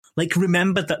Like,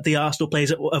 remember that the Arsenal players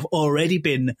have already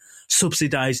been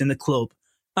subsidising the club,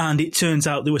 and it turns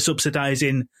out they were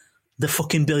subsidising the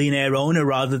fucking billionaire owner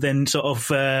rather than sort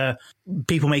of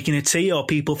people making a tea or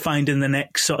people finding the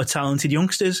next sort of talented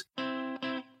youngsters.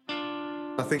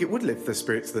 I think it would lift the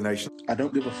spirits of the nation. I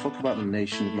don't give a fuck about the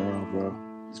nation's morale, bro.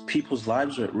 People's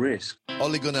lives are at risk.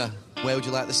 Ole Gunnar, where would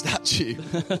you like the statue?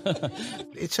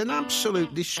 It's an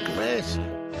absolute disgrace.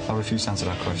 I refuse to answer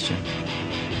that question.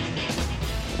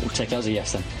 We'll take it as a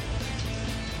yes then.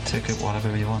 Take it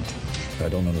whatever you want. I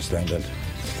don't understand that.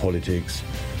 Politics,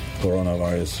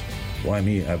 coronavirus. Why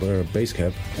me? I wear a base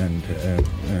cap and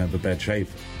have a bad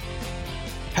shave.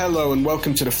 Hello and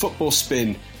welcome to the Football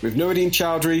Spin with Nooruddean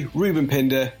Choudry, Reuben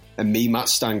Pinder and me, Matt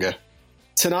Stanger.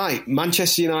 Tonight,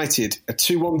 Manchester United, a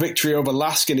 2-1 victory over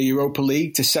Lask in the Europa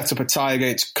League to set up a tie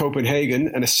against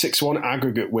Copenhagen and a 6-1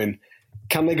 aggregate win.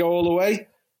 Can they go all the way?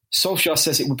 Solskjaer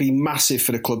says it would be massive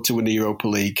for the club to win the Europa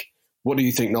League. What do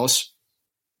you think, Noz?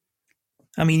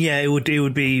 I mean, yeah, it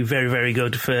would be very, very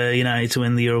good for United to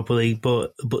win the Europa League,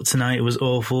 but tonight it was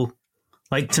awful.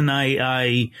 Like, tonight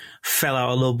I fell out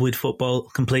of love with football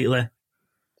completely.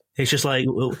 It's just like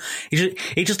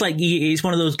it's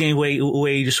one of those games where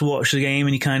you just watch the game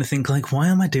and you kind of think, like, why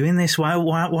am I doing this? Why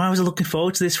was I looking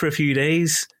forward to this for a few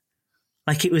days?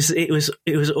 Like, it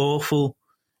was awful.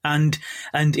 And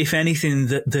if anything,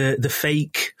 the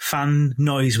fake fan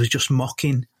noise was just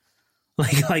mocking.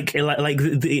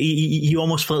 You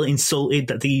almost felt insulted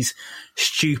that these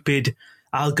stupid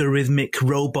algorithmic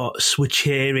robots were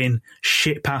cheering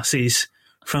shit passes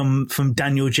from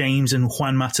Daniel James and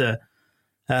Juan Mata.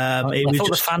 I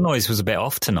thought the fan noise was a bit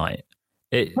off tonight.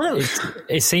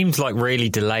 It seemed like really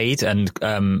delayed and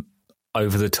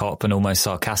over the top and almost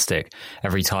sarcastic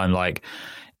every time, like,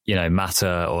 you know,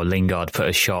 Mata or Lingard put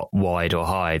a shot wide or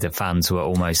high, the fans were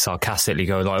almost sarcastically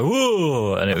going like,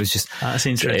 whoa, and it was just... That's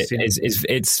interesting.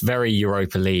 It's very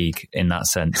Europa League in that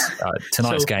sense.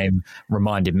 Tonight's game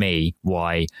reminded me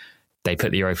why they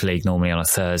put the Europa League normally on a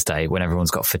Thursday when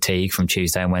everyone's got fatigue from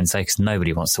Tuesday and Wednesday, because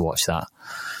nobody wants to watch that.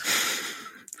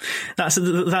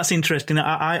 That's interesting.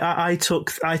 I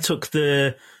took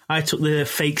the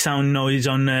fake sound noise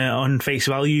on face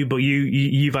value, but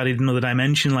you've added another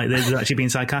dimension. Like, they're actually being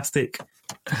sarcastic.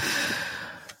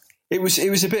 It was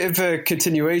a bit of a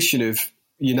continuation of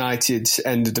United's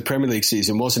end of the Premier League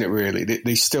season, wasn't it? Really,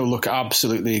 they still look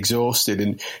absolutely exhausted,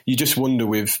 and you just wonder,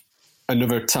 with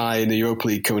another tie in the Europa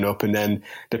League coming up, and then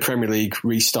the Premier League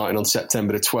restarting on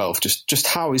September the 12th. Just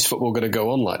how is football going to go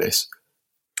on like this?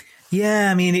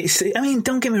 Yeah, I mean,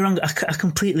 don't get me wrong. I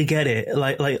completely get it.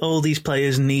 Like all these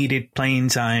players needed playing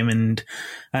time, and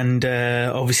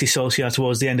obviously Solskjaer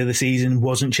towards the end of the season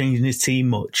wasn't changing his team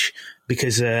much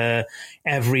because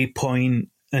every point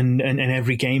and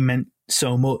every game meant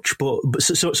so much.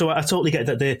 So I totally get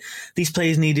that these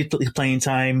players needed playing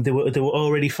time. They were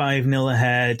already 5-0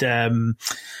 ahead.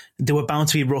 They were bound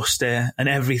to be rusty and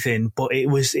everything, but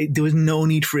there was no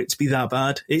need for it to be that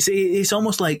bad. It's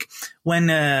almost like when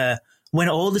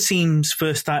all the teams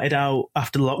first started out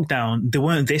after lockdown, they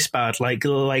weren't this bad. Like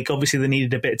obviously they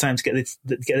needed a bit of time to get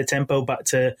the tempo back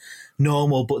to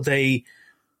normal, but you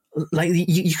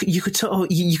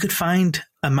could find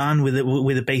a man with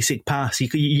a basic pass.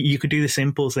 You could do the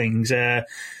simple things.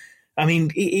 I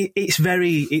mean, it's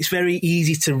very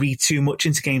easy to read too much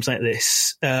into games like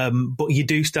this, but you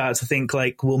do start to think,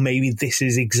 like, well, maybe this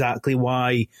is exactly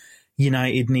why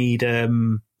United need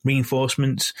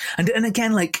reinforcements. And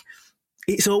again, like,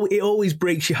 it always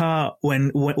breaks your heart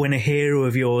when a hero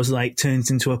of yours, like, turns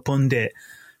into a pundit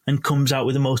and comes out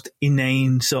with the most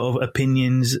inane sort of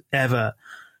opinions ever.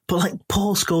 But, like,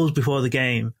 Paul Scholes before the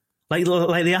game, like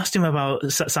they asked him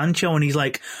about Sancho, and he's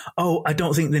like, "Oh, I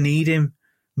don't think they need him,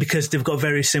 because they've got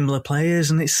very similar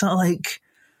players." And it's sort of like,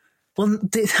 well,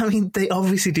 they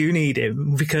obviously do need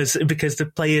him because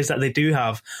the players that they do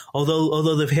have,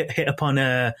 although they've hit upon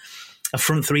a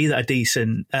front three that are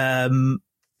decent,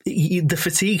 the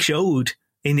fatigue showed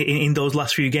in those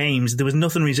last few games. There was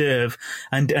nothing reserve,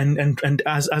 and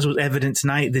as was evident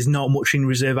tonight, there's not much in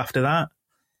reserve after that.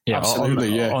 Yeah,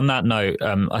 absolutely. On that note,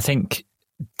 I think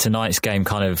tonight's game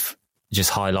kind of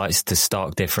just highlights the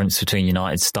stark difference between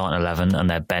United's starting 11 and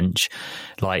their bench.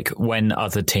 Like, when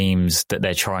other teams that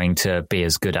they're trying to be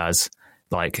as good as,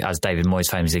 like as David Moyes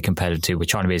famously compared it to, we're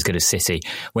trying to be as good as City.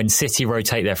 When City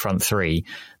rotate their front three,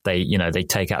 they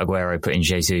take out Aguero, put in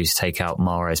Jesus, take out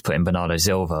Mahrez, put in Bernardo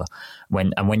Silva.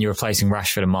 When you're replacing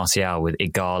Rashford and Martial with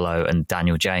Ighalo and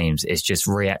Daniel James, it just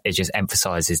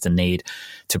emphasises the need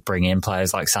to bring in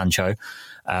players like Sancho.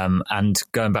 And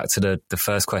going back to the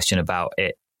first question about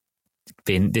it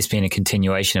being a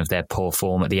continuation of their poor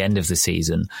form at the end of the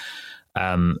season,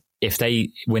 If they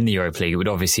win the Europa League, it would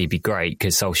obviously be great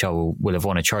because Solskjaer will have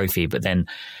won a trophy. But then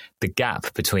the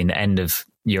gap between the end of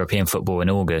European football in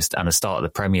August and the start of the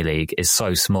Premier League is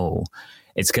so small.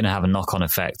 It's going to have a knock-on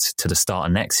effect to the start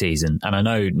of next season. And I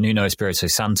know Nuno Espirito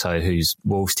Santo, whose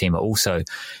Wolves team are also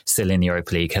still in the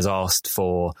Europa League, has asked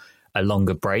for a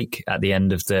longer break at the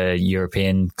end of the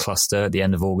European cluster at the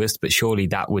end of August. But surely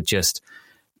that would just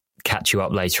catch you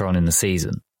up later on in the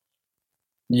season.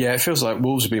 Yeah, it feels like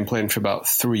Wolves have been playing for about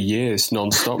 3 years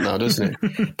non-stop now, doesn't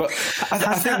it? But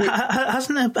I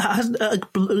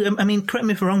mean, correct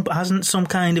me if I'm wrong, but hasn't some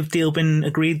kind of deal been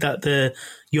agreed that the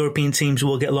European teams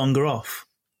will get longer off?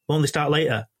 Won't they start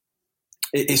later?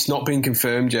 It's not been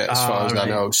confirmed yet, as far as I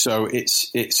know. So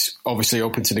it's obviously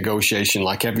open to negotiation,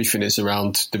 like everything is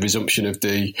around the resumption of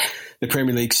the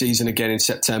Premier League season again in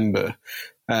September.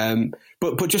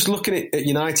 But just looking at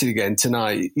United again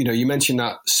tonight, you mentioned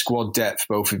that squad depth,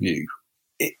 both of you.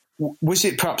 Was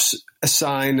it perhaps a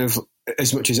sign of,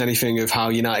 as much as anything, of how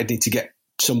United need to get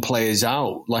some players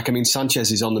out? Like, I mean,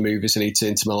 Sanchez is on the move, isn't he, to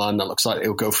Inter Milan? That looks like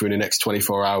he'll go through in the next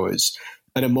 24 hours.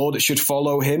 And a more that should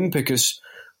follow him, because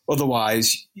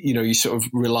otherwise, you're sort of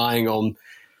relying on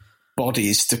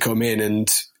bodies to come in, and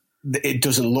it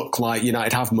doesn't look like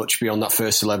United have much beyond that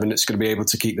first 11 that's going to be able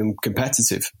to keep them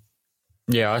competitive.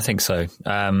 Yeah, I think so.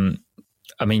 I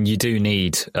mean, you do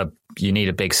need a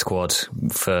big squad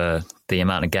for the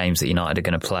amount of games that United are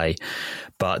going to play,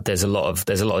 but there's a lot of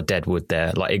dead wood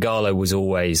there. Like Ighalo was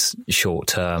always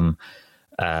short-term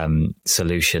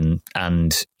solution,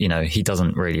 and he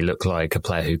doesn't really look like a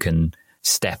player who can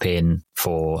step in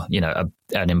for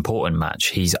an important match.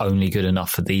 He's only good enough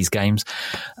for these games,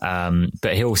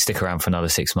 but he'll stick around for another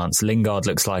 6 months. Lingard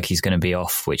looks like he's going to be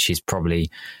off, which probably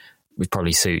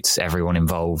suits everyone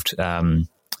involved.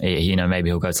 Maybe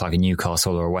he'll go to like a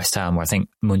Newcastle or a West Ham, where I think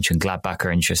Mönchengladbach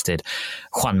are interested.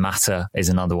 Juan Mata is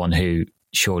another one who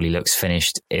surely looks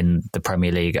finished in the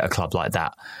Premier League at a club like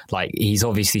that. Like, he's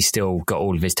obviously still got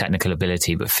all of his technical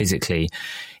ability, but physically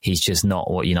he's just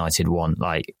not what United want.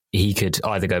 Like, he could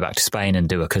either go back to Spain and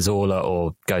do a Cazorla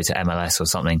or go to MLS or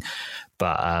something.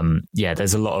 But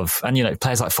there's a lot of, and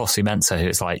players like Fosu Mensah, who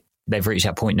it's like, they've reached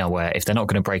that point now where if they're not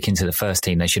going to break into the first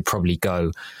team, they should probably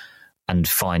go and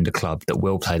find a club that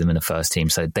will play them in the first team.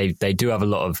 So they do have a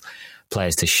lot of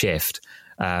players to shift,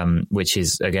 which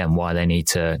is, again, why they need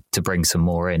to bring some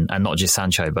more in, and not just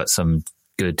Sancho, but some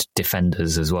good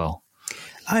defenders as well.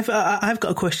 I've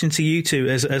got a question to you two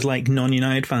as like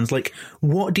non-United fans. Like,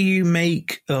 what do you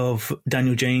make of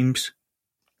Daniel James?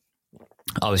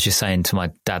 I was just saying to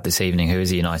my dad this evening, who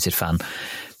is a United fan,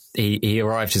 he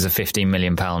arrived as a £15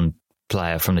 million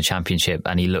player from the Championship,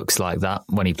 and he looks like that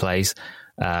when he plays.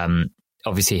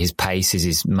 Obviously, his pace is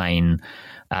his main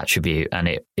attribute, and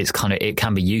it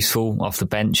can be useful off the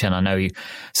bench. And I know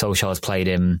Solskjaer's played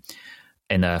him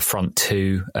in a front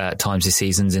two times this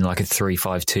season, in like a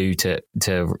 3-5-2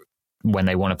 to when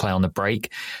they want to play on the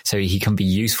break. So he can be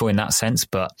useful in that sense.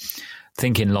 But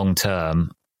thinking long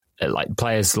term, like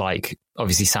players like,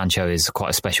 obviously Sancho is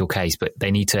quite a special case, but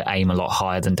they need to aim a lot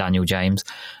higher than Daniel James.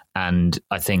 And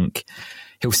I think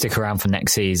he'll stick around for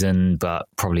next season, but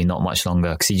probably not much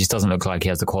longer, because he just doesn't look like he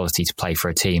has the quality to play for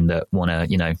a team that want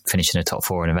to, finish in the top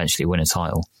four and eventually win a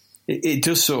title. It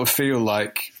does sort of feel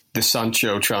like the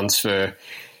Sancho transfer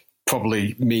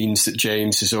probably means that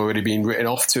James has already been written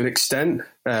off to an extent.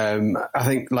 I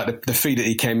think like the fee that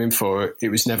he came in for, it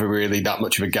was never really that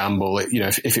much of a gamble.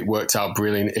 If it worked out,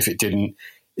 brilliant. If it didn't,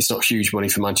 it's not huge money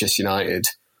for Manchester United.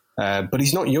 But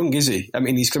he's not young, is he? I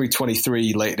mean, he's going to be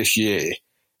 23 later this year,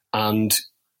 and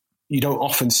you don't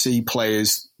often see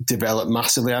players develop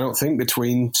massively, I don't think,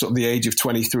 between sort of the age of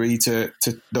 23 to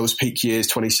those peak years,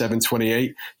 27,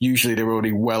 28. Usually they're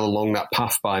already well along that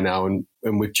path by now. And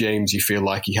with James, you feel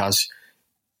like he has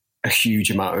a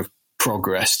huge amount of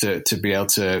progress to be able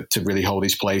to really hold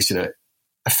his place in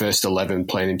a first 11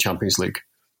 playing in Champions League.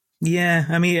 Yeah,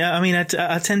 I mean,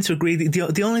 I tend to agree.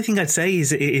 The only thing I'd say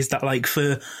is that, like,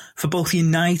 for both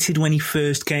United when he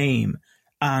first came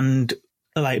and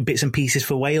like bits and pieces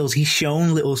for Wales, he's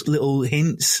shown little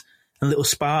hints and little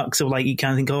sparks of, like, you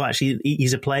kind of think, oh, actually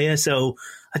he's a player. So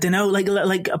I don't know, like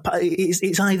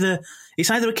it's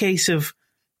either a case of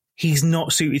he's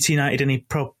not suited to United and he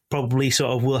probably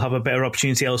sort of will have a better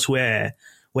opportunity elsewhere,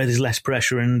 where there's less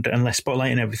pressure and less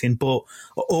spotlight and everything,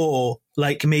 or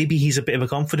like maybe he's a bit of a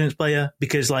confidence player,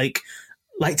 because like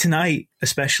tonight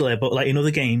especially, but like in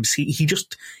other games, he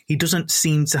doesn't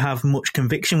seem to have much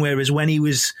conviction. Whereas when he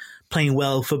was playing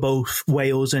well for both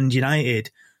Wales and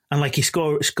United, and like he's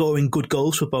scoring good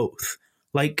goals for both,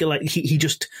 like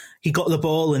he got the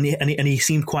ball and he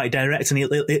seemed quite direct, and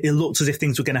it looked as if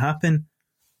things were going to happen.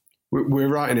 We're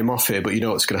writing him off here, but you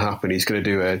know what's going to happen. He's going to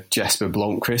do a Jesper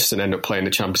Blomqvist and end up playing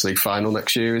the Champions League final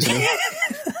next year, isn't he?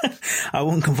 I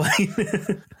won't complain.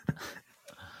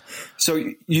 So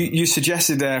you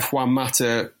suggested there Juan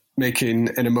Mata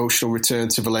making an emotional return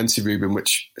to Valencia, Reuben,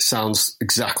 which sounds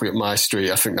exactly up my street.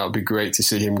 I think that would be great to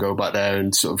see him go back there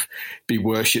and sort of be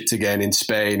worshipped again in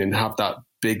Spain and have that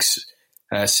big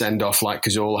send-off like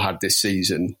Cazorla had this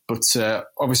season. But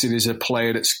obviously there's a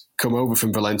player that's come over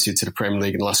from Valencia to the Premier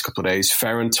League in the last couple of days,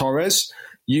 Ferran Torres.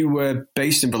 You were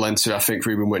based in Valencia, I think,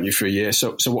 Reuben, weren't you, for a year?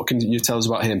 So what can you tell us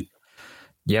about him?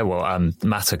 Yeah, well,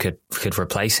 Mata could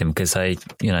replace him because they,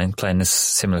 play in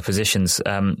similar positions.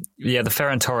 The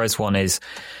Ferran Torres one is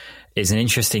an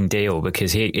interesting deal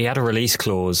because he had a release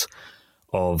clause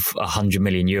of 100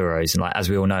 million euros. And as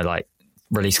we all know,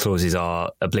 release clauses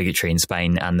are obligatory in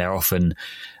Spain and they're often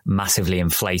massively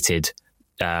inflated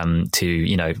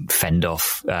to, fend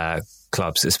off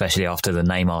clubs, especially after the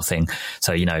Neymar thing.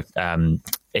 So,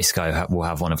 Isco will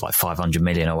have one of 500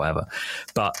 million or whatever.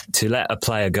 But to let a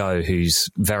player go who's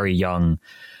very young,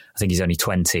 I think he's only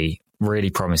 20, really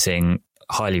promising,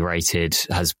 highly rated,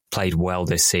 has played well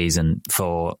this season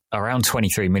for around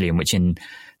 23 million, which in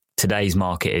today's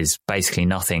market is basically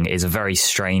nothing, is a very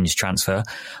strange transfer.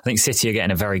 I think City are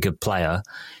getting a very good player.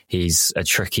 He's a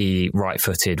tricky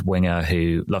right-footed winger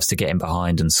who loves to get in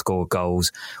behind and score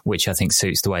goals, which I think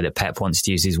suits the way that Pep wants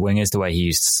to use his wingers, the way he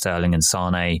used Sterling and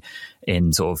Sane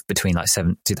in sort of between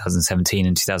 2017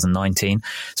 and 2019.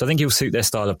 So I think he'll suit their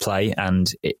style of play,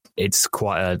 and it's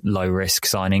quite a low-risk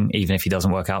signing, even if he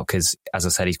doesn't work out, because, as I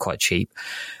said, he's quite cheap.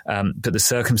 But the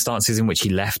circumstances in which he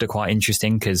left are quite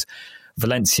interesting, because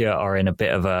Valencia are in a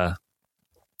bit of a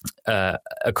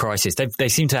crisis. They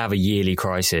seem to have a yearly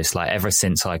crisis. Ever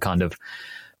since I kind of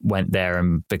went there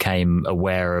and became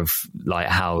aware of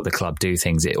how the club do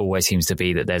things, it always seems to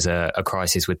be that there's a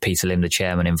crisis with Peter Lim, the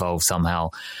chairman, involved somehow.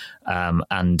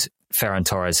 And Ferran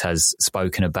Torres has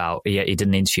spoken about, he did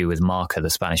an interview with Marca, the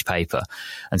Spanish paper,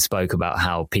 and spoke about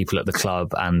how people at the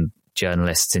club and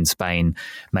journalists in Spain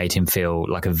made him feel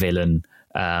like a villain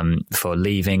for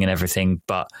leaving and everything.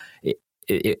 But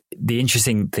the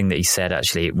interesting thing that he said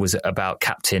actually was about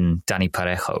captain Dani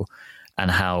Parejo and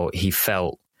how he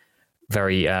felt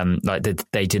very like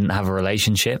they didn't have a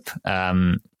relationship.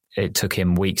 It took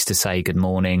him weeks to say good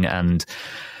morning, and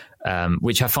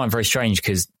which I find very strange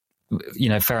because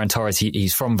Ferran Torres,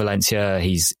 he's from Valencia,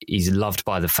 he's loved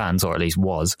by the fans, or at least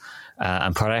was,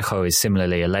 and Parejo is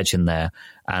similarly a legend there,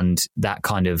 and that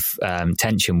kind of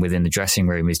tension within the dressing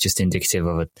room is just indicative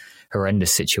of a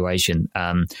horrendous situation.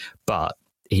 But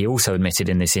he also admitted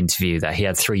in this interview that he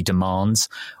had 3 demands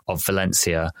of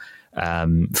Valencia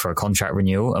for a contract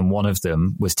renewal, and one of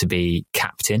them was to be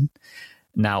captain.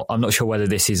 Now, I'm not sure whether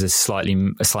this is a slight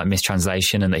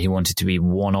mistranslation and that he wanted to be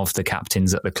one of the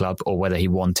captains at the club, or whether he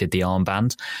wanted the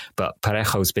armband. But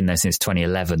Parejo's been there since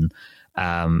 2011,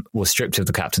 was stripped of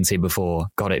the captaincy before,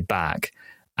 got it back.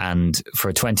 And for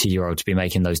a 20-year-old to be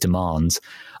making those demands,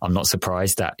 I'm not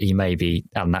surprised that he maybe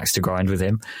had an axe to grind with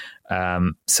him.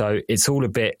 So it's all a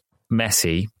bit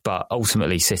messy, but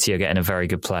ultimately City are getting a very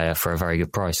good player for a very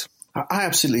good price. I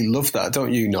absolutely love that,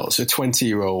 don't you, Knots? A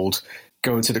 20-year-old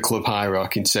going to the club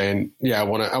hierarchy and saying, yeah, I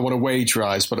want a wage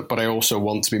rise, but I also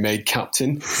want to be made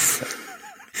captain.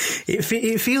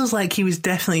 It feels like he was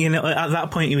definitely, at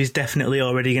that point he was definitely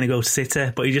already going to go to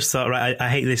City, but he just thought, right, I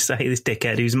hate this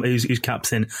dickhead who's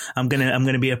captain. I'm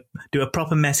gonna do a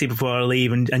proper messy before I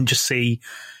leave and just see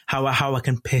how I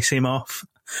can piss him off.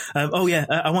 I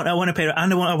want to pay,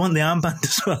 and I want the armband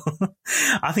as well.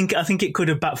 I think it could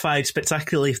have backfired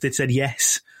spectacularly if they'd said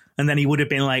yes, and then he would have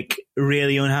been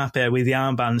really unhappy with the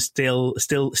armband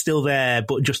still there,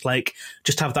 but just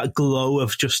have that glow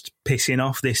of just pissing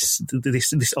off this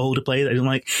older player that doesn't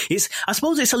like. I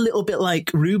suppose it's a little bit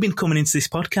like Reuben coming into this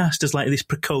podcast as this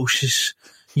precocious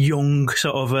young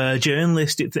sort of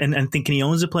journalist and thinking he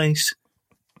owns the place.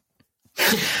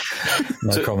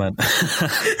 No comment.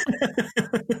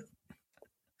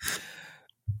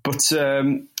 But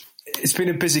it's been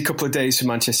a busy couple of days for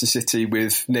Manchester City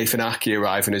with Nathan Ake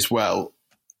arriving as well.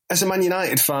 As a Man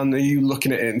United fan, are you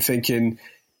looking at it and thinking,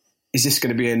 is this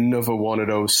going to be another one of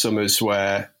those summers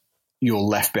where you're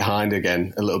left behind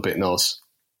again a little bit, Nos?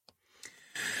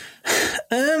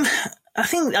 I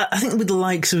think with the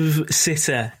likes of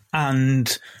City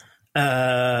and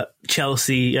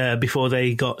Chelsea before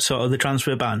they got sort of the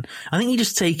transfer ban, I think you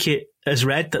just take it as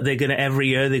read that every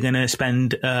year they're going to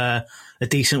spend a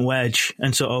decent wedge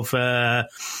and sort of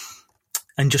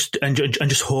and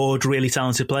just hoard really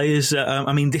talented players.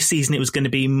 I mean, this season it was going to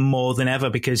be more than ever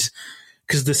because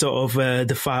the sort of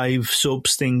the 5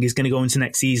 subs thing is going to go into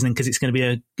next season, and because it's going to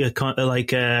be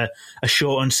a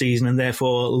shortened season and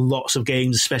therefore lots of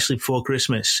games, especially before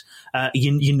Christmas,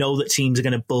 you know that teams are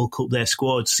going to bulk up their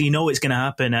squads, so you know it's going to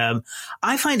happen.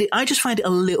 I just find it a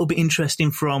little bit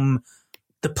interesting from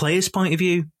the players' point of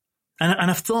view,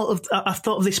 and I've thought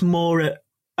of this more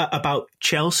about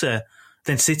Chelsea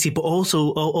than City, but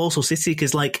also City,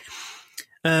 because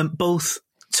both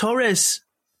Torres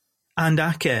and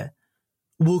Ake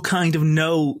will kind of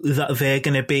know that they're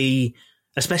going to be,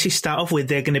 especially start off with,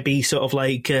 they're going to be sort of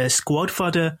like squad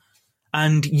fodder,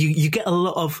 and you get a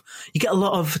lot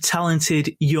of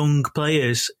talented young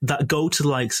players that go to the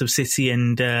likes of City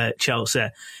and Chelsea,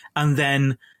 and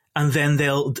then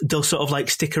they'll sort of like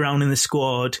stick around in the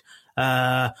squad,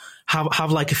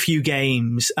 have like a few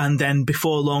games, and then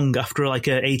before long, after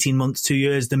 18 months, 2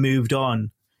 years, they moved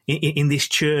on in this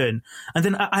churn. And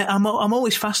then I'm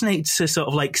always fascinated to sort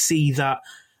of like see that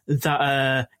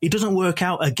it doesn't work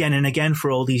out again and again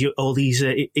for all these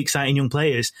exciting young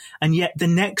players, and yet the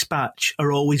next batch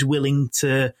are always willing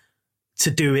to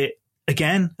do it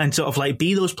again and sort of like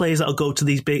be those players that'll go to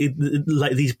these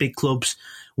big clubs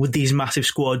with these massive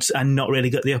squads and not really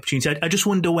get the opportunity. I just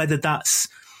wonder whether that's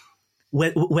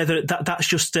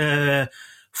just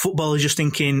football is just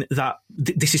thinking that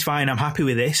this is fine, I'm happy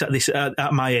with this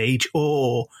at my age,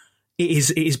 or it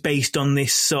is based on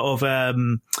this sort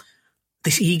of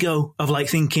this ego of like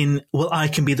thinking, well, I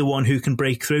can be the one who can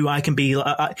break through. I can be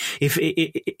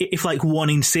if like 1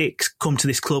 in 6 come to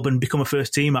this club and become a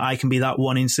first teamer, I can be that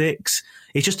 1 in 6.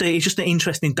 It's just an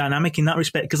interesting dynamic in that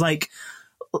respect, because like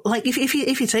if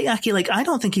you take Ake, I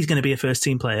don't think he's going to be a first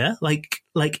team player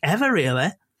like ever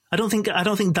really. I don't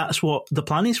think that's what the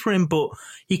plan is for him, but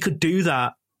he could do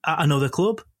that at another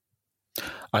club.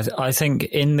 I think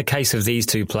in the case of these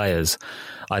two players,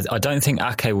 I don't think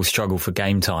Ake will struggle for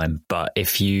game time, but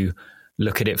if you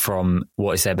look at it from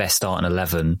what is their best starting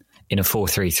 11 in a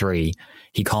 4-3-3,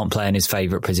 he can't play in his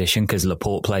favourite position because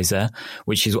Laporte plays there,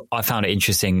 which is, I found it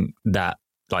interesting that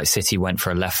City went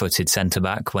for a left-footed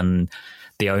centre-back when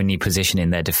the only position in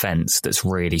their defence that's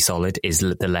really solid is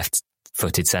the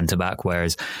left-footed centre-back,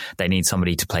 whereas they need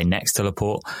somebody to play next to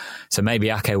Laporte. So maybe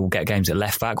Ake will get games at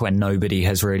left-back when nobody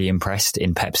has really impressed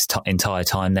in Pep's entire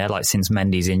time there. Since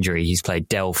Mendy's injury, he's played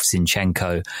Delph,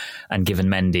 Zinchenko, and given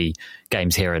Mendy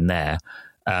games here and there.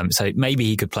 So maybe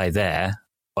he could play there,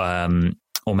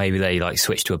 or maybe they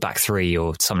switch to a back 3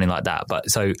 or something like that. But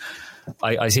so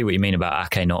I see what you mean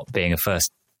about Ake not being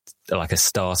a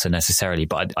starter necessarily,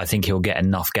 but I think he'll get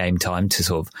enough game time to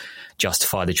sort of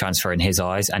justify the transfer in his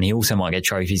eyes, and he also might get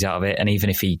trophies out of it. And even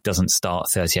if he doesn't start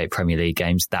 38 Premier League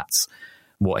games, that's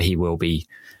what he will be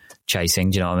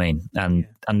chasing. Do you know what I mean?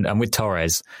 And with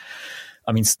Torres,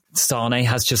 I mean, Sane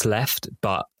has just left,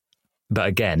 but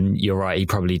again, you're right, he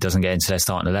probably doesn't get into their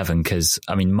starting 11 because,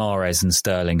 I mean, Mahrez and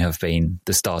Sterling have been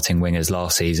the starting wingers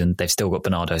last season. They've still got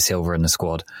Bernardo Silva in the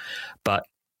squad, but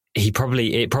it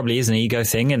probably is an ego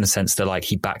thing in the sense that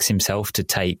he backs himself to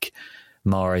take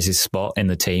Mahrez's spot in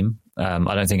the team. I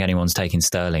don't think anyone's taking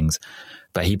Sterling's,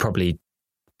 but he probably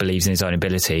believes in his own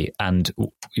ability. And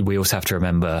we also have to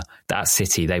remember that at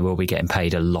City, they will be getting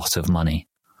paid a lot of money.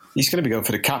 He's going to be going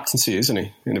for the captaincy, isn't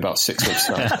he, in about 6 months'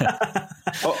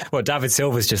 time? Well, David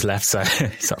Silva's just left, so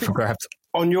it's up for grabs.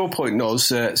 On your point,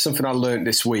 Noz, something I learned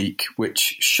this week,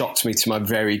 which shocked me to my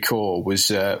very core,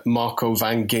 was Marco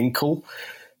van Ginkel.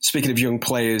 Speaking of young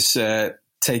players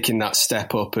taking that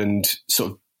step up and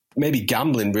sort of maybe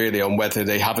gambling really on whether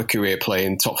they have a career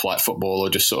playing top flight football or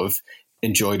just sort of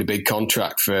enjoyed a big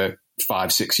contract for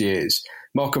 5-6 years.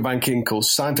 Marco van Ginkel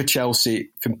signed for Chelsea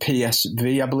from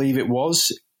PSV, I believe it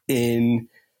was, in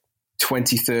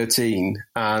 2013,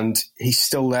 and he's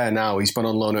still there now. He's been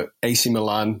on loan at AC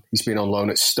Milan. He's been on loan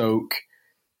at Stoke.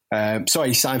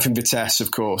 He signed from Vitesse,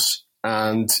 of course.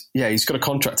 And yeah, he's got a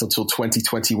contract until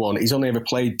 2021. He's only ever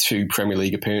played 2 Premier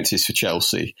League appearances for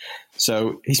Chelsea.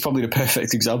 So he's probably the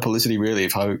perfect example, isn't he, really,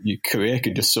 of how your career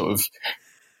can just sort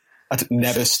of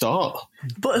never start.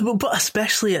 But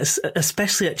especially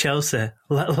at Chelsea,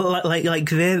 like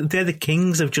they're the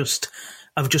kings of just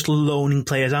loaning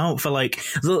players out for like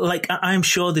I'm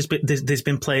sure there's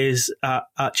been players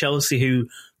at Chelsea who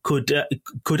could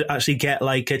actually get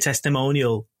like a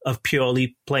testimonial of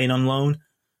purely playing on loan.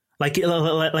 They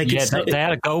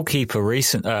had a goalkeeper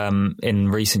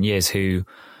in recent years who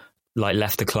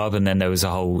left the club, and then there was a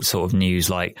whole sort of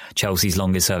news Chelsea's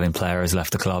longest serving player has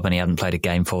left the club and he hadn't played a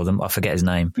game for them. I forget his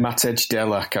name. Matej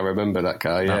Delak, I remember that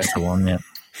guy. Yeah, that's the one. Yeah.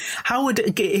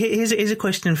 Here's a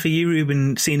question for you,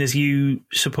 Reuben, seeing as you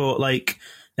support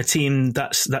a team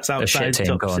that's outside a shit the team.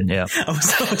 top Go on, yeah. I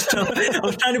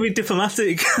was trying to be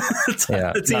diplomatic.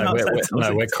 Yeah,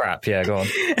 we're crap. Yeah, go on.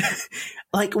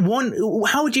 Like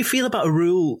how would you feel about a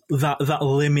rule that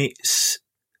limits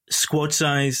squad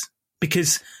size?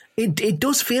 Because it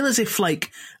does feel as if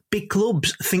like big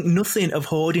clubs think nothing of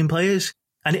hoarding players.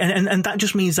 And that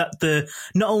just means that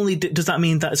not only does that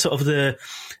mean that sort of the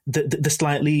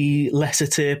slightly lesser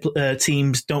tier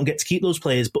teams don't get to keep those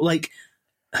players, but like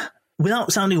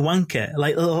without sounding wanker,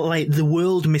 like the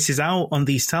world misses out on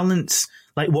these talents,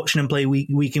 like watching them play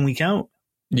week in, week out.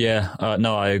 Yeah,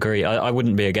 no, I agree. I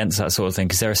wouldn't be against that sort of thing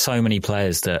because there are so many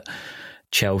players that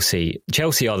Chelsea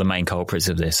are the main culprits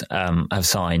of this, have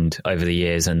signed over the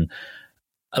years, and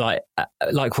like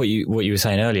what you were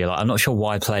saying earlier, like I'm not sure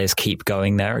why players keep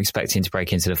going there expecting to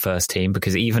break into the first team,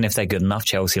 because even if they're good enough,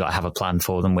 Chelsea like have a plan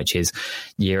for them, which is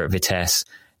year at Vitesse,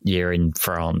 year in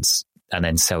France, and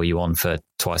then sell you on for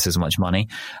twice as much money.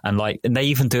 And like they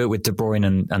even do it with De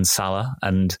Bruyne and Salah,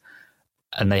 and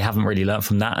they haven't really learnt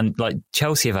from that. And like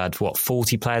Chelsea have had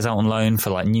 40 players out on loan for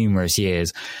like numerous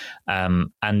years,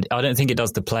 and I don't think it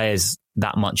does the players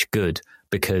that much good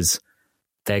because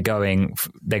they're going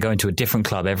to a different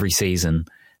club every season.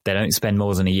 They don't spend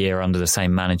more than a year under the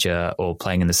same manager or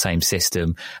playing in the same system.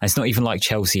 And it's not even like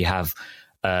Chelsea have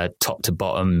top to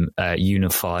bottom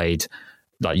unified,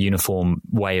 like uniform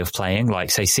way of playing.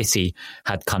 Like say City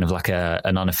had kind of like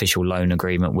an unofficial loan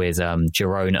agreement with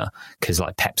Girona because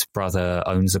like Pep's brother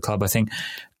owns the club, I think.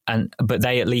 But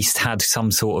they at least had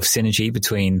some sort of synergy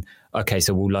between, okay,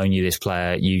 so we'll loan you this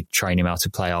player, you train him how to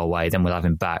play our way, then we'll have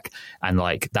him back. And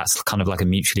like that's kind of like a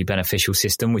mutually beneficial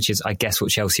system, which is, I guess, what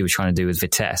Chelsea was trying to do with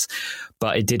Vitesse.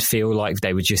 But it did feel like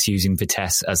they were just using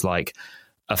Vitesse as like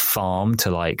a farm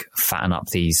to like fatten up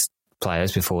these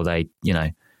players before they,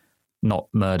 not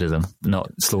murder them, not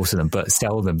slaughter them, but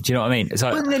sell them. Do you know what I mean? So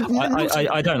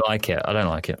I don't like it. I don't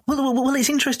like it. Well, it's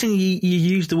interesting you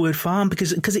use the word farm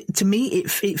because to me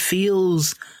it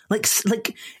feels like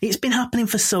it's been happening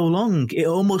for so long. It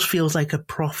almost feels like a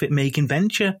profit making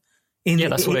venture.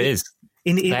 That's what it is.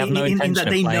 They have no intention of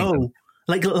playing them.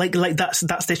 Like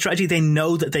that's their strategy. They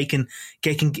know that they can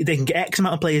get X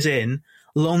amount of players in,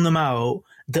 loan them out.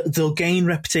 They'll gain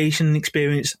reputation and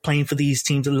experience playing for these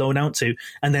teams that loan out to,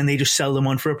 and then they just sell them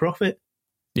on for a profit.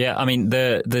 Yeah, I mean,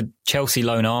 the Chelsea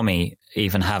loan army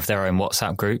even have their own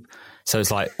WhatsApp group. So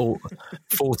it's like all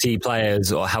 40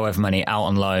 players or however many out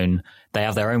on loan, they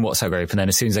have their own WhatsApp group. And then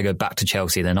as soon as they go back to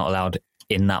Chelsea, they're not allowed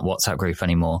in that WhatsApp group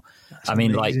anymore. That's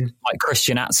amazing. Like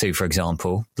Christian Atsu, for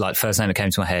example, like first name that came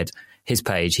to my head, his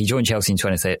page, he joined Chelsea in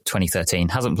 2013,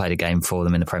 hasn't played a game for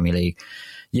them in the Premier League.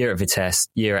 Year at Vitesse,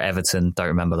 year at Everton, don't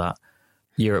remember that.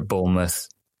 Year at Bournemouth,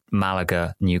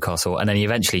 Malaga, Newcastle, and then he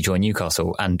eventually joined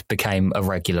Newcastle and became a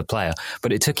regular player.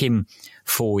 But it took him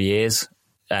 4 years,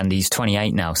 and he's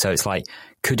 28 now. So it's like,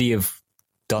 could he have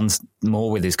done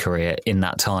more with his career in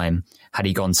that time had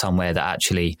he gone somewhere that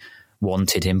actually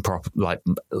wanted him,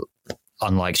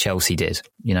 unlike Chelsea did,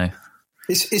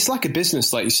 It's like a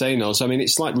business, like you're saying, Oz. I mean,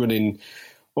 it's like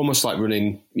almost like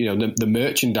running, the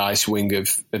merchandise wing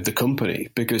of the company,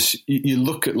 because you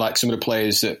look at like some of the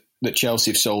players that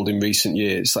Chelsea have sold in recent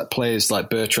years, like players like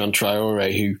Bertrand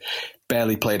Traore, who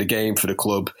barely played a game for the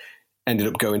club, ended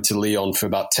up going to Lyon for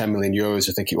about 10 million euros,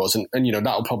 I think it was. And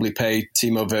that'll probably pay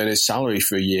Timo Werner's salary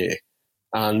for a year.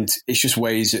 And it's just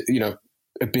ways,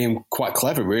 of being quite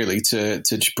clever, really, to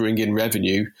just bring in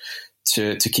revenue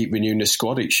to keep renewing the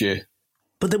squad each year.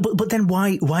 But then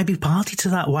why be party to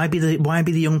that? Why be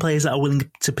the young players that are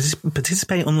willing to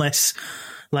participate unless,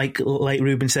 like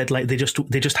Reuben said, like they're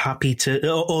just happy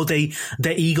to, or their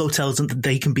ego tells them that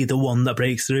they can be the one that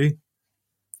breaks through.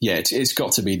 Yeah, it's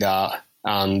got to be that,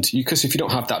 and because if you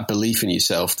don't have that belief in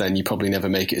yourself, then you probably never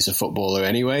make it as a footballer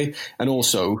anyway. And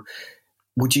also,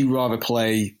 would you rather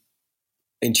play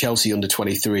in Chelsea under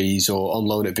 23s or on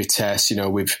loan at Vitesse,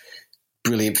 with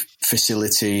brilliant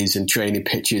facilities and training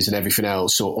pitches and everything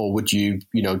else, or would you,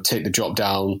 take the drop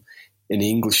down in the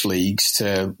English leagues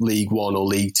to League One or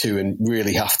League Two and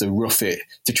really have to rough it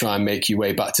to try and make your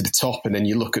way back to the top? And then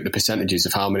you look at the percentages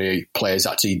of how many players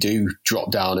actually do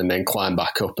drop down and then climb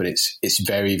back up, and it's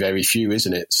very, very few,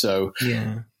 isn't it? So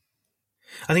yeah,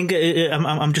 I think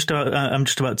I'm just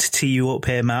about to tee you up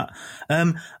here, Matt.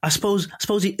 I suppose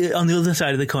on the other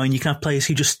side of the coin, you can have players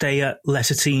who just stay at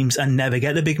lesser teams and never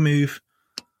get the big move.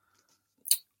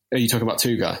 Are you talking about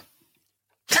Tugai?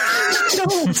 No,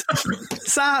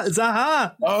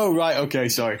 Zaha. Oh right, okay,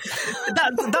 sorry.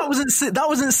 That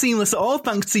wasn't seamless at all,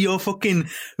 thanks to your fucking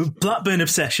Blackburn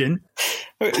obsession.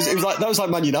 That was like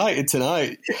Man United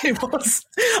tonight. It was.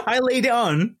 I laid it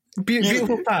on.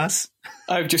 Beautiful pass.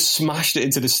 I've just smashed it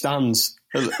into the stands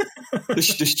The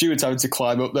steward's having to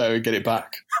climb up there and get it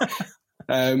back.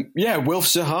 Wilf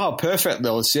Zaha, perfect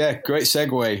those. Yeah, great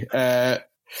segue.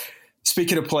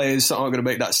 Speaking of players that aren't going to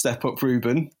make that step up,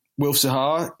 Reuben, Wilf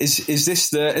Zaha,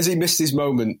 has he missed his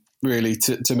moment really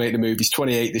to make the move? He's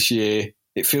 28 this year.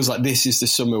 It feels like this is the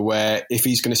summer where if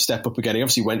he's going to step up again, he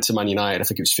obviously went to Man United, I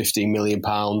think it was £15 million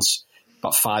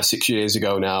about 5-6 years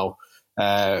ago now.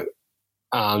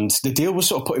 And the deal was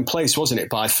sort of put in place, wasn't it,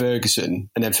 by Ferguson?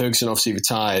 And then Ferguson obviously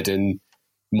retired and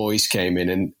Moyes came in,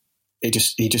 and he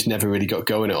just never really got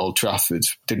going at Old Trafford.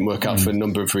 Didn't work out for a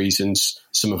number of reasons,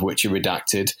 some of which are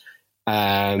redacted.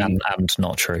 And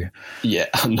not true. Yeah,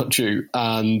 and not true.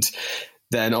 And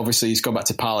then obviously he's gone back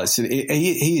to Palace. And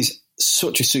he is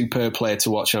such a superb player to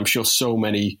watch. I'm sure so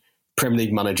many Premier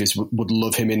League managers would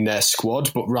love him in their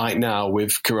squad. But right now,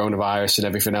 with coronavirus and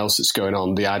everything else that's going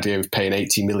on, the idea of paying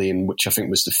 80 million, which I think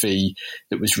was the fee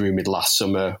that was rumoured last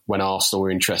summer when Arsenal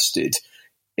were interested,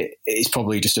 it's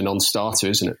probably just a non-starter,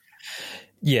 isn't it?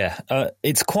 Yeah,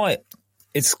 it's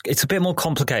a bit more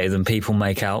complicated than people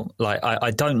make out. Like,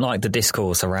 I don't like the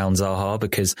discourse around Zaha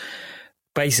because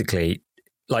basically,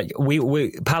 like,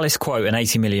 we Palace quote an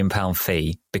 £80 million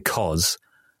fee because,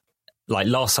 like,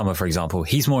 last summer, for example,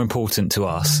 he's more important to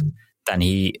us than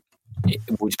he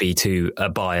would be to a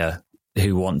buyer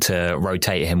who want to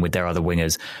rotate him with their other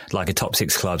wingers, like a top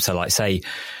six club. So, like, say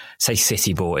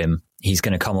City bought him. He's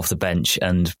going to come off the bench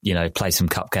and, you know, play some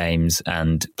cup games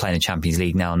and play in the Champions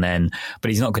League now and then, but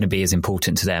he's not going to be as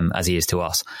important to them as he is to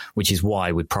us, which is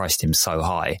why we priced him so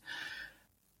high.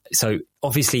 So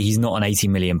obviously he's not an £80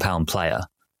 million player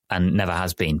and never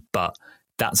has been, but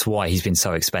that's why he's been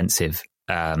so expensive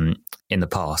in the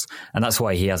past. And that's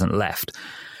why he hasn't left.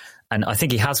 And I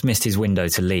think he has missed his window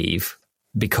to leave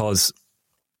because,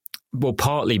 well,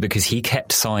 partly because he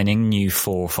kept signing new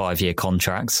 4 or 5 year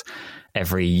contracts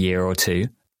every year or two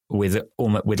with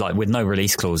no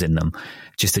release clause in them,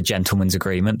 just a gentleman's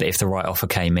agreement that if the right offer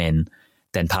came in,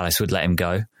 then Palace would let him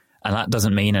go. And that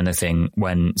doesn't mean anything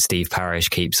when Steve Parish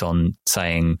keeps on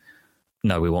saying,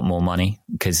 no, we want more money.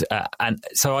 Because and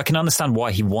so I can understand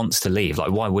why he wants to leave.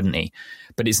 Like, why wouldn't he?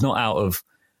 But it's not out of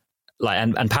like,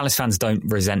 and Palace fans don't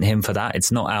resent him for that.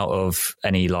 It's not out of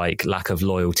any like lack of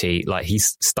loyalty. Like,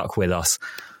 he's stuck with us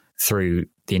through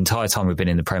the entire time we've been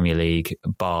in the Premier League,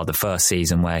 bar the first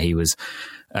season where he was,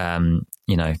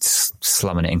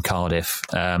 slumming it in Cardiff.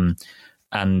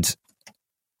 And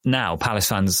now Palace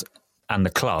fans and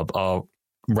the club are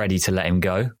ready to let him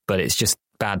go, but it's just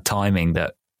bad timing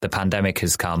that the pandemic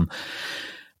has come.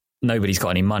 Nobody's got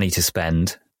any money to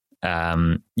spend.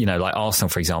 Like Arsenal,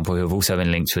 for example, who have also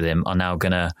been linked with him, are now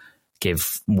going to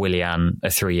give Willian a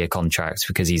 3-year contract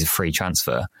because he's a free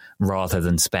transfer rather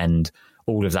than spend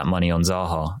all of that money on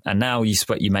Zaha. And now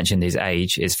you mentioned his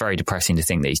age. It's very depressing to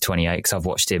think that he's 28 because I've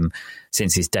watched him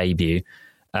since his debut.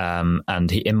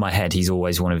 And in my head, he's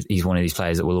one of these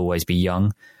players that will always be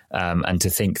young. And to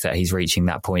think that he's reaching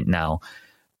that point now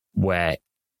where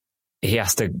he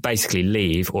has to basically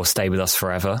leave or stay with us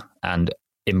forever and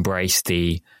embrace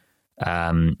the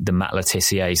Matt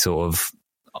Letizia sort of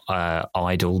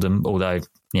idoldom, although,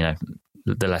 you know,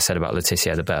 the less said about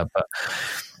Letizia, the better. But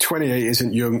 28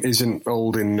 isn't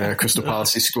old in Crystal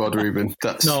Palace's squad, Reuben.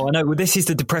 No, I know. Well, this is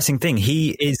the depressing thing. He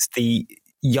is the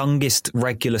youngest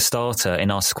regular starter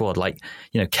in our squad. Like,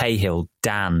 you know, Cahill,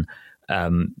 Dan,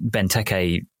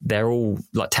 Benteke, they're all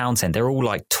like Townsend. They're all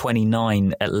like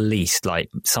 29 at least.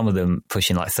 Like some of them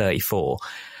pushing like 34.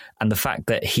 And the fact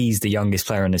that he's the youngest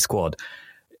player in the squad,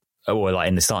 or like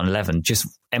in the starting 11, just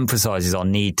emphasises our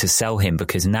need to sell him,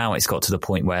 because now it's got to the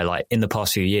point where, like, in the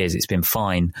past few years, it's been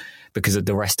fine because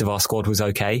the rest of our squad was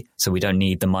okay. So we don't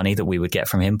need the money that we would get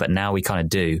from him. But now we kind of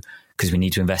do, because we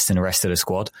need to invest in the rest of the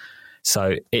squad.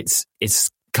 So it's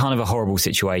kind of a horrible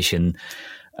situation.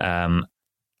 I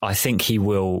don't think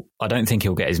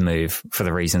he'll get his move for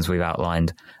the reasons we've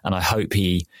outlined. And I hope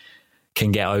he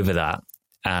can get over that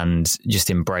and just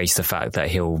embrace the fact that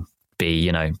he'll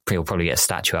probably get a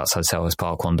statue outside Selhurst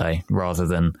Park one day rather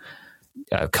than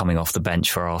coming off the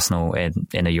bench for Arsenal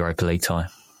in a Europa League tie.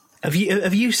 Have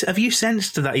you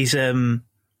sensed that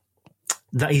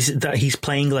he's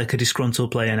playing like a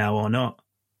disgruntled player now or not?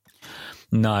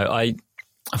 No, I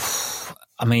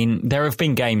mean, there have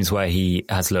been games where he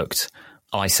has looked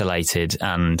isolated,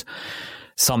 and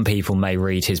some people may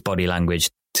read his body language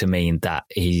to mean that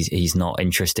he's not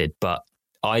interested. But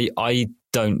I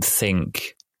don't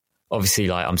think, obviously,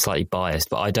 like, I'm slightly biased,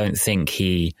 but I don't think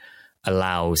he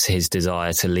allows his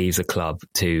desire to leave the club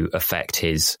to affect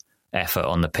his effort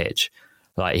on the pitch.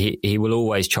 Like, he will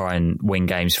always try and win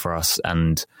games for us,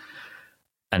 and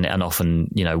often,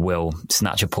 you know, will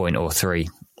snatch a point or 3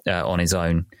 on his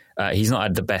own. He's not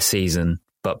had the best season,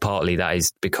 but partly that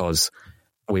is because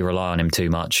we rely on him too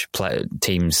much.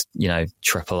 Teams,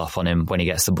 triple up on him when he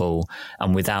gets the ball.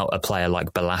 And without a player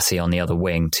like Balassi on the other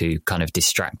wing to kind of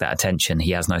distract that attention,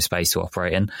 he has no space to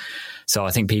operate in. So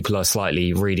I think people are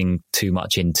slightly reading too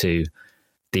much into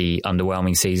the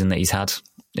underwhelming season that he's had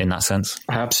in that sense.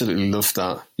 I absolutely love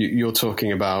that. You're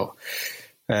talking about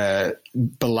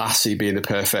Balassi being the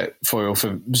perfect foil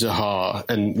for Zaha,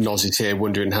 and Nozzy's here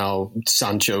wondering how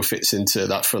Sancho fits into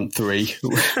that front three,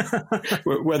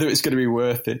 whether it's going to be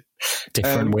worth it.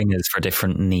 Different wingers for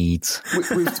different needs.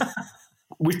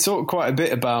 We've talked quite a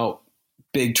bit about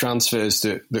big transfers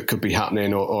that could be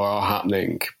happening or are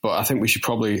happening, but I think we should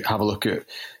probably have a look at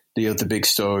the other big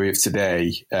story of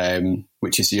today,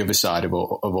 which is the other side of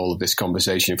all of this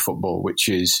conversation in football, which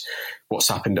is what's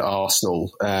happened at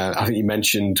Arsenal. I think you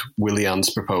mentioned Willian's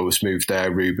proposed move there,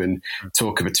 Reuben.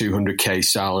 Talk of a 200k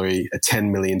salary, a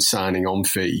 10 million signing on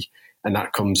fee, and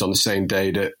that comes on the same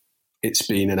day that it's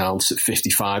been announced that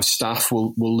 55 staff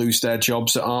will lose their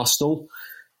jobs at Arsenal.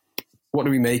 What do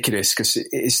we make of this? Because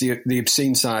it's the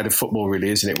obscene side of football, really,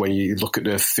 isn't it? When you look at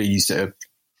the fees that are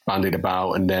bandied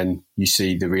about, and then you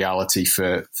see the reality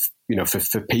for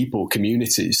people,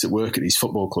 communities that work at these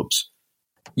football clubs.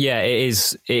 Yeah, it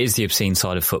is the obscene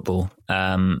side of football.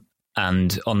 And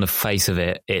on the face of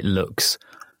it, it looks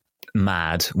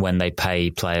mad when they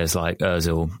pay players like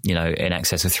Ozil, in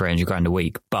excess of 300 grand a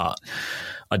week. But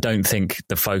I don't think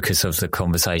the focus of the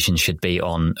conversation should be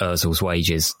on Ozil's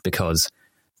wages, because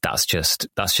that's just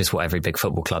what every big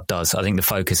football club does. I think the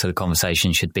focus of the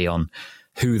conversation should be on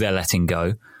who they're letting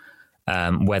go,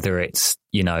 whether it's,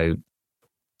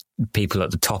 people at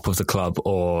the top of the club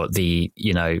or the,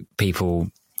 people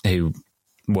who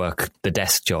work the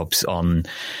desk jobs on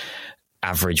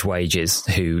average wages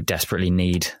who desperately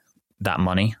need that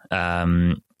money.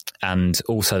 And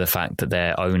also the fact that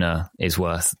their owner is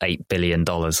worth $8 billion.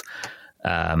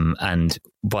 And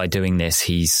by doing this,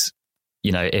 he's,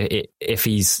 if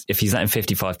he's letting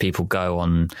 55 people go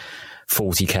on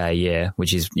 40k a year,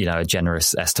 which is, a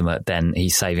generous estimate, then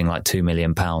he's saving like £2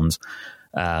 million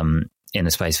in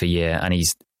the space of a year. And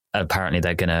apparently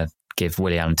they're going to give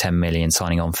Willian 10 million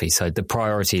signing on fee. So the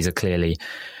priorities are clearly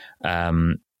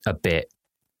a bit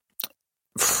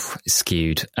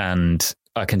skewed. And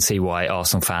I can see why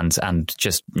Arsenal fans and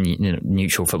just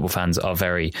neutral football fans are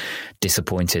very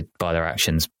disappointed by their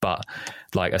actions. But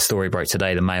like a story broke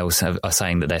today, the Mail are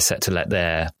saying that they're set to let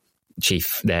their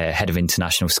head of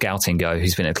international scouting go,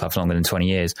 who's been at the club for longer than 20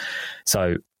 years.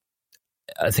 So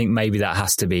I think maybe that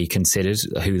has to be considered,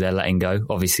 who they're letting go.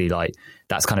 Obviously, like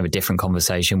that's kind of a different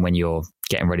conversation when you're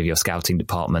getting rid of your scouting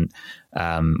department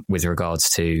with regards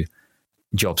to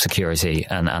job security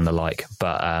and the like.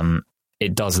 But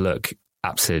it does look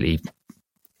absolutely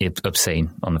obscene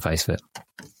on the face of it.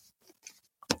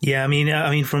 Yeah, I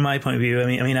mean, from my point of view,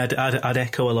 I'd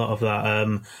echo a lot of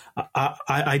that.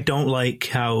 I don't like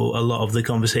how a lot of the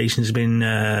conversation's been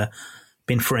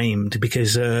framed,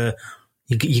 because you're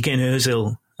getting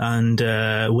Ozil and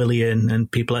Willian and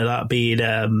people like that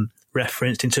being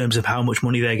referenced in terms of how much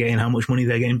money they're getting, how much money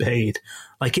they're getting paid.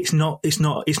 Like it's not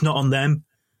on them.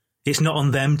 It's not on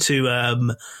them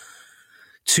to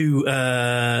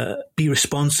be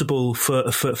responsible for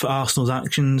Arsenal's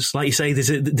actions. Like you say, there's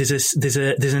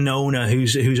an owner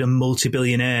who's a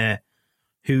multi-billionaire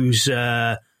who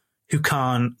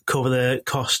can't cover the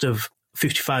cost of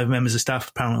 55 members of staff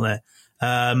apparently.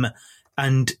 And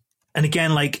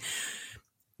again, like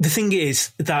the thing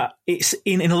is that it's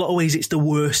in a lot of ways it's the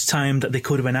worst time that they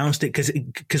could have announced it,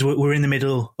 because we're in the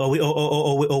middle, or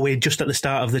we're just at the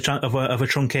start of a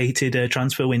truncated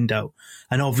transfer window,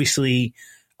 and obviously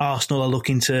Arsenal are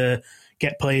looking to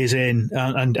get players in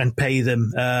and pay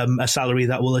them a salary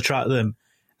that will attract them.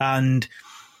 And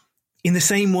in the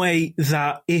same way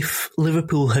that if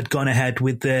Liverpool had gone ahead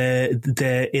with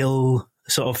their ill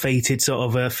sort of fated sort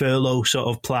of a furlough sort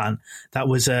of plan that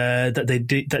was that they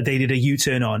did a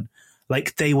U-turn on,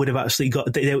 like they would have actually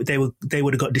got they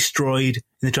would have got destroyed in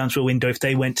the transfer window if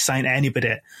they went to sign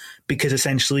anybody, because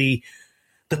essentially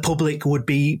the public would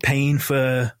be paying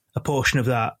for a portion of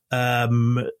that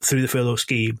through the furlough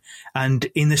scheme. And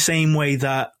in the same way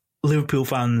that Liverpool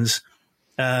fans,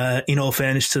 in all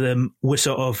fairness to them, were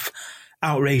sort of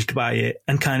outraged by it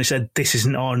and kind of said, this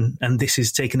isn't on and this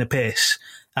is taking a piss.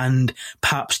 And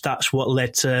perhaps that's what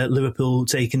led to Liverpool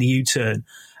taking the U-turn.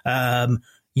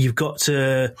 You've got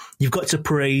to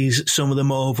praise some of the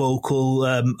more vocal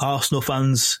Arsenal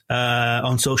fans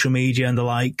on social media and the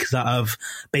like that have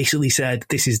basically said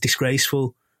this is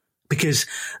disgraceful, because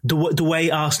the way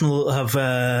Arsenal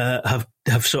have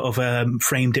sort of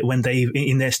framed it when they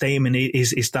in their statement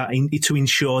is that to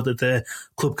ensure that the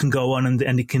club can go on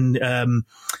and it can.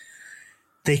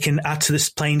 They can add to this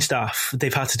playing staff.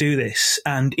 They've had to do this.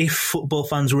 And if football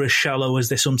fans were as shallow as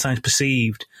they're sometimes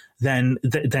perceived, then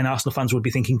Arsenal fans would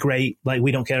be thinking, great, like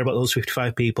we don't care about those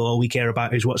 55 people. All we care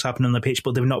about is what's happening on the pitch.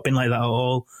 But they've not been like that at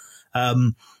all.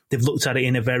 They've looked at it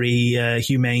in a very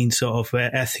humane sort of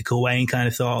ethical way and kind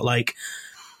of thought, like,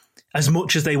 as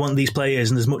much as they want these players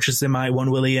and as much as they might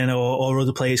want Willian or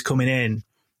other players coming in,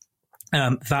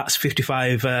 that's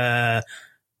 55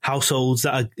 households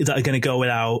that are going to go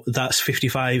without. That's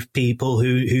 55 people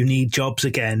who need jobs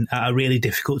again at a really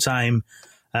difficult time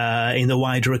in the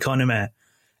wider economy.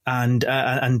 And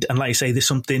like you say, there's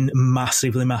something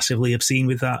massively obscene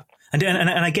with that. And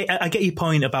I get your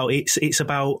point about it's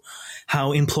about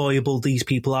how employable these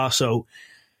people are. So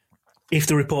if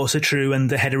the reports are true and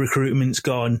the head of recruitment's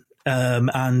gone,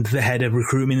 and the head of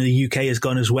recruitment in the UK has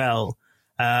gone as well,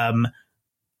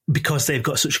 because they've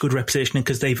got such a good reputation and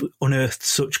because they've unearthed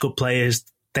such good players,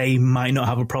 they might not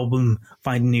have a problem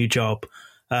finding a new job.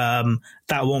 That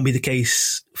won't be the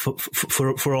case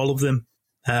for all of them.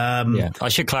 I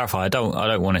should clarify. I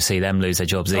don't want to see them lose their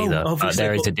jobs either.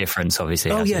 There is a difference,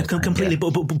 obviously. Oh yeah, completely.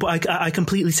 Yeah. But I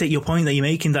completely take your point that you're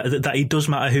making that it does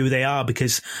matter who they are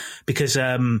because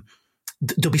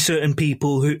there'll be certain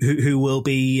people who will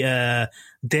be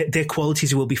their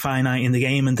qualities will be finite in the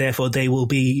game, and therefore they will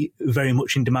be very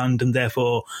much in demand, and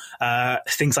therefore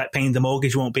things like paying the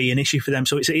mortgage won't be an issue for them.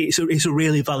 So it's a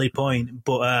really valid point.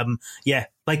 But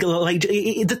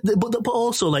but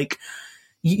also like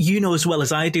you know as well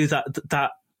as I do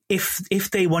that if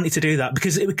they wanted to do that,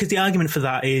 because the argument for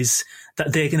that is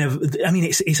that they're going to. I mean,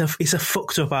 it's a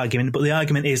fucked up argument, but the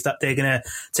argument is that they're going to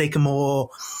take a more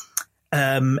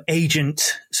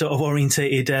agent sort of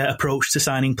orientated approach to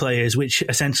signing players, which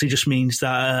essentially just means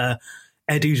that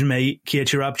Edu's mate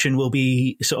Choudry will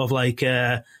be sort of like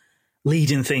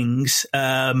leading things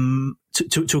to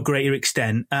a greater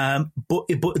extent. But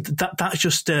that's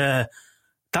just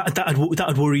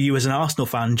that'd worry you as an Arsenal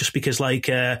fan, just because like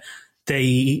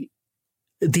these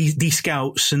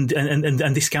scouts and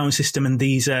the scouting system and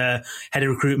these head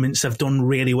of recruitments have done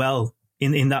really well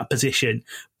in that position.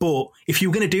 But if you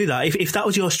were going to do that, if that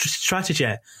was your strategy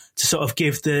to sort of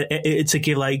give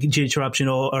like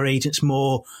Choudry or agents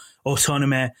more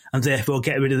autonomy and therefore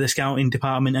get rid of the scouting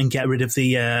department and get rid of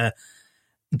the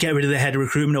head of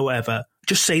recruitment or whatever,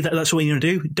 just say that that's what you're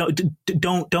going to do.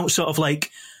 Don't sort of like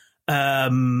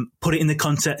put it in the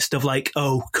context of like,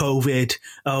 oh, COVID,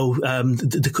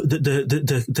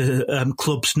 the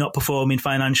club's not performing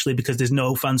financially because there's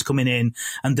no fans coming in,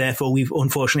 and therefore we've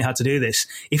unfortunately had to do this.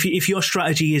 If your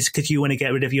strategy is because you want to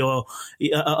get rid of a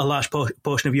large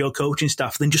portion of your coaching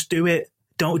staff, then just do it.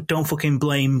 Don't fucking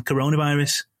blame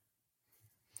coronavirus.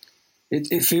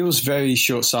 It feels very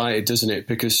short-sighted, doesn't it?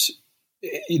 Because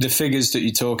the figures that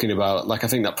you're talking about, like I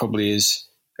think that probably is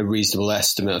a reasonable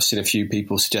estimate. I've seen a few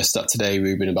people suggest that today,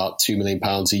 Reuben, about £2 million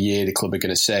a year the club are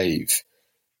going to save.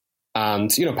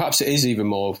 And, you know, perhaps it is even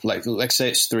more, like, let's say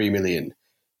it's 3 million.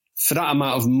 For that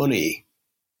amount of money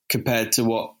compared to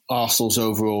what Arsenal's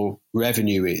overall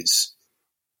revenue is,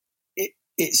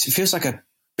 it feels like a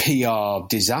PR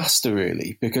disaster,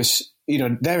 really, because, you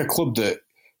know, they're a club that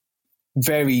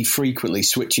very frequently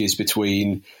switches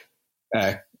between,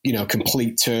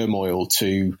 complete turmoil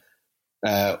to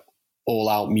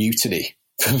all-out mutiny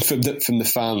from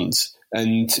the fans.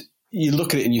 And you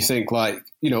look at it and you think, like,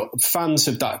 you know, fans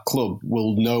of that club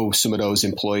will know some of those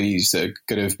employees that are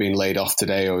going to have been laid off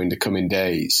today or in the coming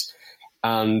days.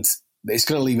 And it's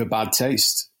going to leave a bad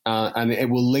taste. And it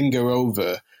will linger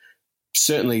over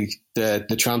certainly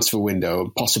the transfer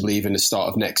window, possibly even the start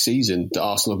of next season, that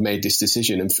Arsenal have made this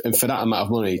decision. And for that amount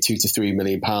of money, £2 to £3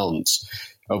 million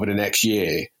over the next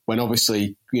year, when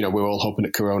obviously, you know, we're all hoping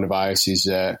that coronavirus is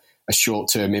a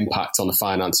short-term impact on the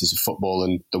finances of football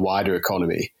and the wider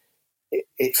economy,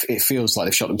 it feels like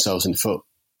they've shot themselves in the foot.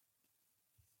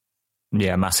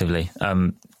 Yeah, massively.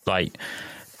 Like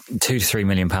 £2 to £3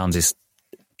 million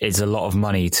is a lot of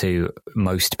money to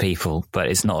most people, but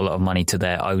it's not a lot of money to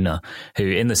their owner, who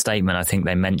in the statement I think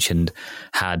they mentioned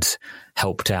had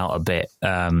helped out a bit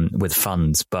with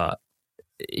funds. But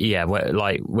yeah,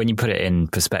 like when you put it in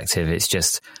perspective, it's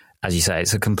just, as you say,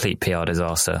 it's a complete PR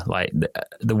disaster. Like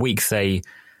the week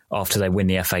after they win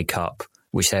the FA Cup,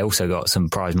 which they also got some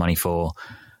prize money for,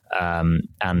 and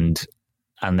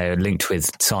they're linked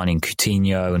with signing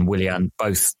Coutinho and Willian,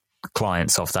 both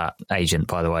clients of that agent,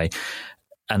 by the way.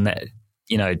 And that,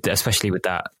 you know, especially with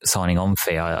that signing on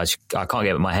fee, I can't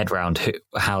get my head around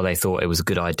how they thought it was a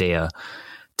good idea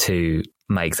to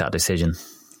make that decision.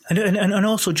 And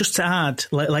also, just to add,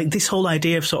 like this whole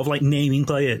idea of sort of like naming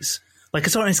players. Like I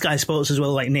saw in Sky Sports as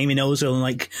well, like naming Ozil and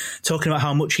like talking about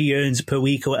how much he earns per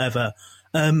week or whatever.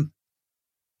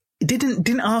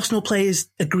 Didn't Arsenal players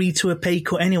agree to a pay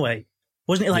cut anyway?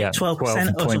 Wasn't it like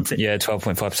 12% or something? Yeah,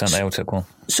 12.5%. They all took one.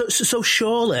 So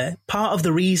surely part of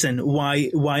the reason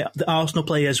why the Arsenal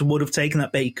players would have taken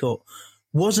that pay cut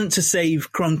wasn't to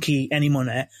save Kroenke any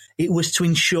money. It was to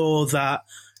ensure that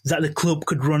the club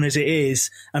could run as it is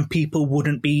and people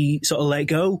wouldn't be sort of let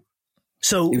go.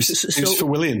 So it was for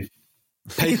Willian.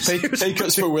 Pay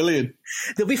cuts for Willian.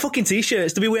 There'll be fucking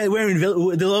t-shirts. They'll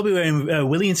all be wearing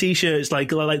Willian t-shirts like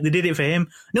they did it for him.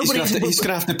 He's going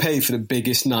to have to pay for the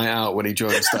biggest night out when he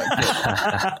joins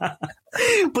that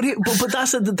club. but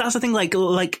that's the thing.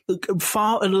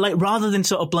 Rather than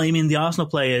sort of blaming the Arsenal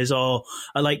players or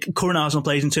like current Arsenal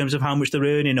players in terms of how much they're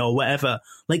earning or whatever,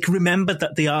 like remember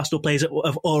that the Arsenal players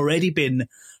have already been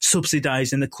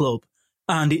subsidised in the club,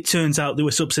 and it turns out they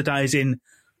were subsidising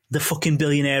the fucking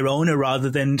billionaire owner rather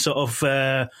than sort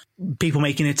of people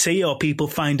making a tea or people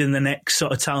finding the next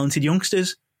sort of talented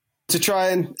youngsters. To try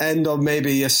and end on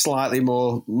maybe a slightly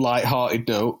more light-hearted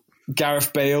note,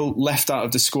 Gareth Bale left out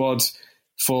of the squad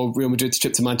for Real Madrid's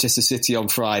trip to Manchester City on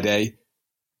Friday.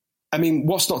 I mean,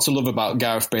 what's not to love about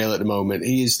Gareth Bale at the moment?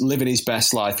 He is living his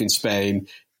best life in Spain,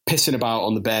 pissing about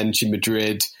on the bench in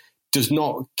Madrid, does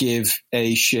not give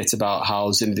a shit about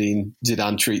how Zinedine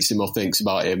Zidane treats him or thinks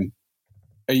about him.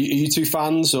 Are you two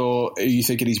fans, or are you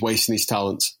thinking he's wasting his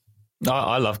talents?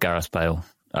 I love Gareth Bale.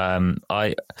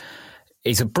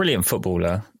 He's a brilliant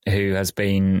footballer who has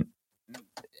been,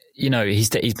 he's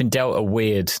been dealt a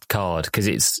weird card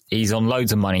because he's on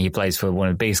loads of money. He plays for one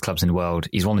of the biggest clubs in the world.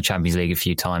 He's won the Champions League a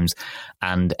few times,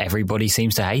 and everybody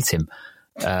seems to hate him.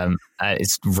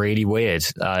 It's really weird.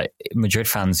 Madrid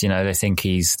fans, they think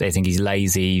he's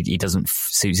lazy. He doesn't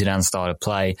suit Zidane's style of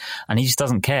play, and he just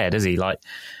doesn't care, does he? Like.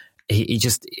 He's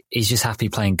just happy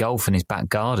playing golf in his back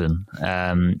garden,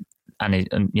 and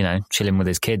chilling with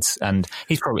his kids. And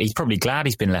he's probably glad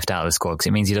he's been left out of the squad because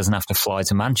it means he doesn't have to fly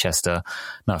to Manchester.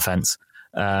 No offense,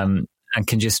 and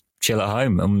can just chill at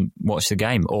home and watch the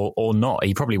game, or not.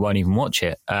 He probably won't even watch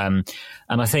it. And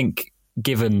I think,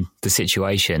 given the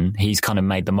situation, he's kind of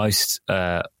made the most.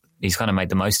 He's kind of made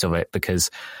the most of it because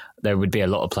there would be a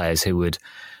lot of players who would,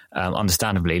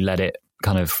 understandably, let it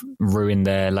kind of ruin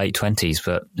their late 20s,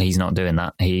 but he's not doing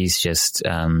that. He's just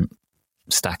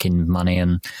stacking money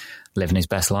and living his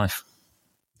best life.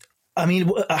 I mean,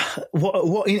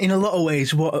 what in a lot of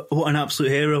ways, what an absolute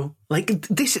hero! Like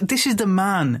this is the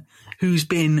man who's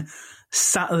been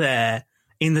sat there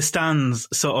in the stands,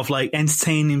 sort of like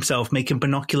entertaining himself, making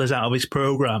binoculars out of his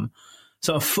program,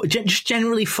 sort of just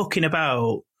generally fucking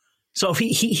about. Sort of,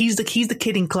 he's the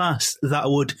kid in class that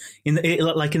would in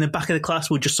the back of the class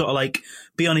would just sort of like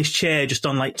be on his chair, just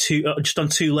on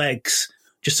two legs,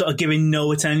 just sort of giving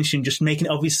no attention, just making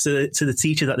it obvious to the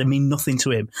teacher that they mean nothing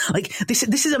to him. Like this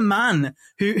is a man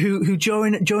who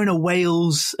during a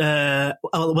Wales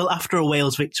after a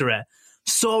Wales victory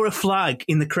saw a flag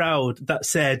in the crowd that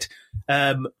said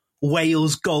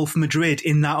Wales Golf Madrid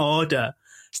in that order,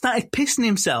 started pissing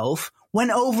himself.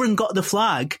 Went over and got the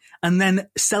flag, and then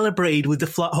celebrated with the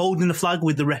flag, holding the flag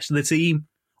with the rest of the team.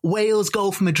 Wales,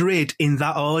 Golf, Madrid in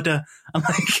that order. I'm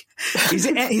like, is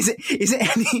it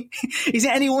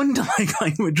any wonder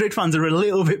like Madrid fans are a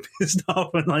little bit pissed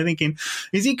off and like thinking,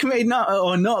 is he committed now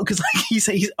or not? Because like he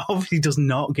obviously does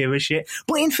not give a shit.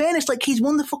 But in fairness, like he's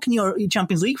won the fucking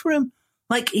Champions League for him.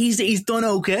 Like he's done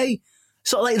okay.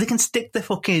 So like they can stick the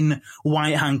fucking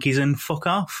white hankies and fuck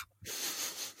off.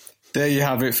 There you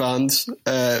have it, fans.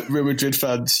 Real Madrid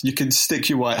fans, you can stick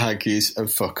your white hankies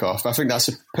and fuck off. I think that's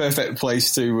a perfect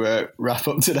place to wrap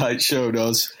up tonight's show,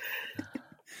 Noz.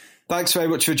 Thanks very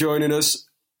much for joining us.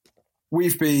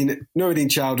 We've been Nooruddean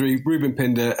Choudry, Reuben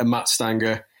Pinder and Matt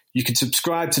Stanger. You can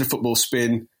subscribe to The Football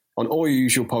Spin on all your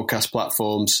usual podcast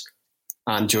platforms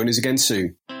and join us again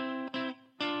soon.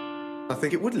 I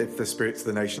think it would lift the spirits of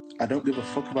the nation. I don't give a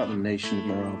fuck about the nation's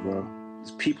morale, bro.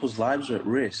 People's lives are at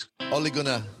risk. Ole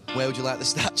Gunnar, where would you like the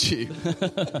statue?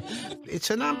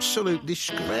 It's an absolute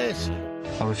disgrace.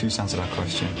 I refuse to answer that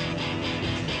question.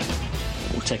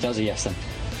 We'll take that as a yes then.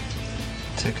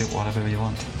 Take it whatever you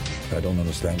want. I don't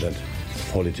understand that.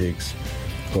 Politics,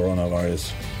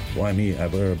 coronavirus. Why me? I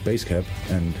wear a base cap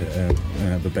and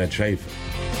have a bad shave.